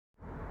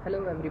Hello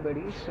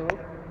everybody. So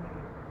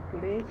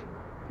today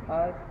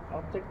our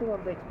objective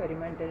of the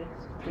experiment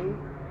is to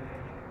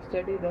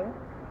study the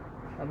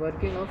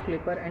working of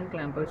clipper and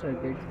clamper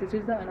circuits. This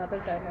is the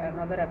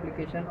another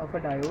application of a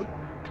diode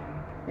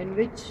in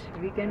which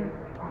we can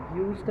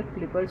use the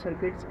clipper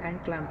circuits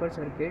and clamper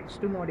circuits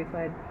to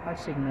modify our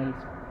signals.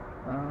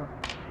 Uh,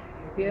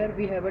 Here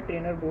we have a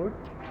trainer board.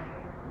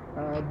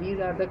 These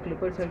are the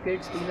clipper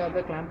circuits, these are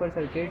the clamper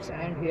circuits,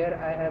 and here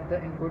I have the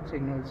input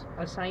signals,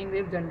 a sine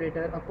wave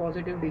generator, a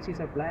positive DC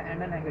supply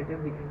and a negative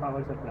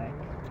power supply.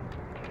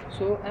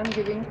 So I am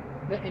giving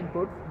the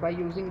input by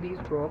using these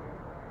probe,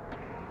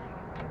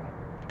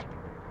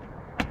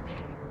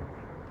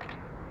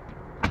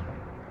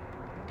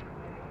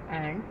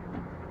 and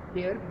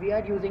here we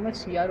are using a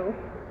CRO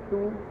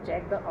to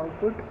check the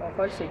output of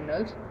our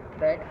signals,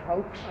 that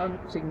how our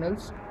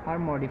signals are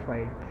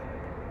modified.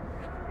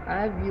 I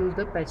have used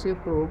the passive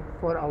probe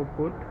for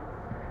output,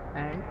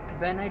 and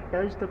when I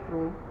touch the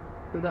probe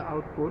to the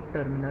output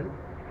terminal,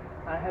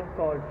 I have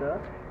got the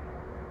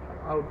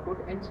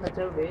output in such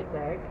a way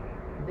that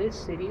this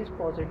series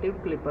positive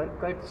clipper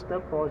cuts the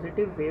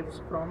positive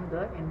waves from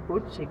the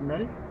input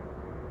signal.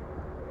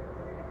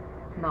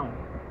 Now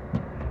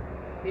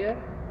here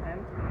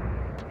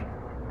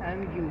I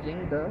am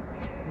using the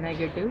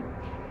negative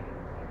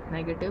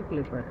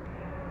clipper.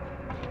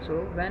 So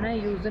when I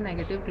use the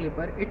negative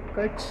clipper, it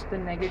cuts the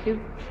negative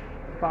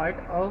part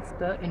of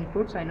the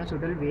input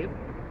sinusoidal wave.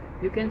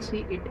 You can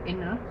see it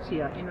in our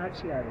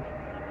CRO.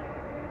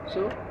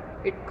 So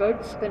it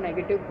cuts the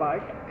negative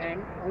part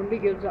and only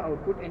gives the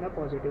output in a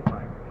positive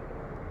part.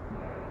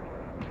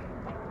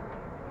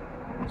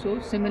 So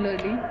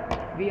similarly,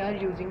 we are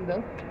using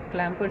the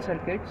clamper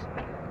circuits.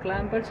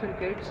 Clamper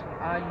circuits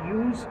are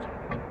used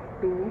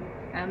to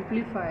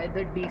amplify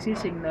the DC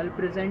signal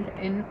present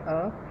in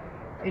a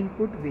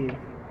input wave.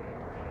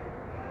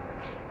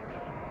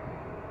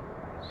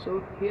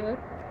 So here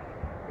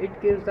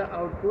it gives the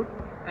output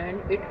and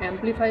it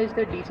amplifies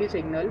the DC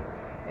signal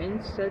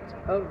in such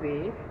a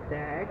way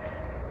that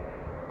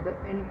the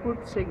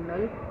input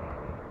signal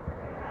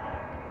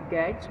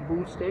gets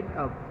boosted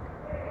up.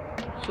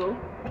 So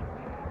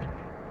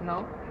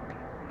now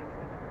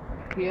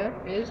here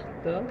is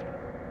the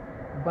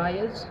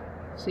bias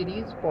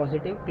series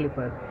positive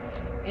clipper.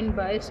 In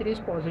bias series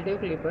positive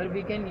clipper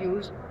we can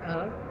use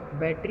a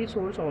battery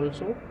source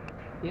also.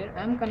 Here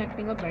I am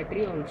connecting a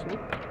battery also,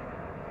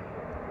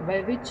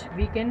 by which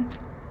we can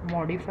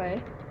modify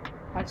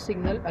our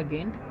signal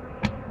again.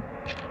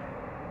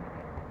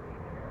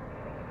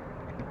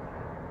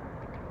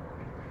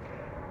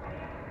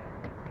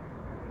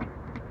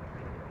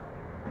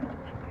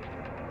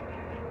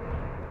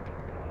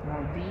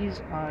 Now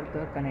these are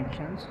the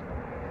connections.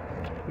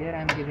 Here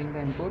I am giving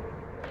the input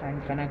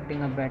and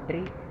connecting a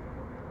battery,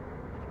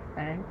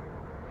 and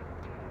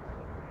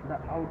the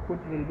output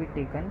will be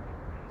taken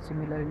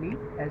similarly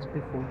as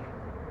before.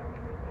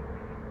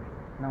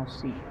 Now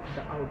see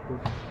the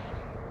output.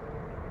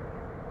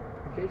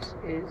 This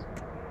is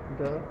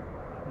the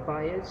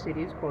bias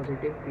series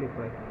positive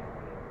clipper,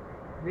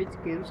 which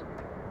gives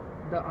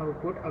the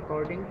output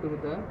according to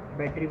the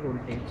battery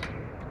voltage.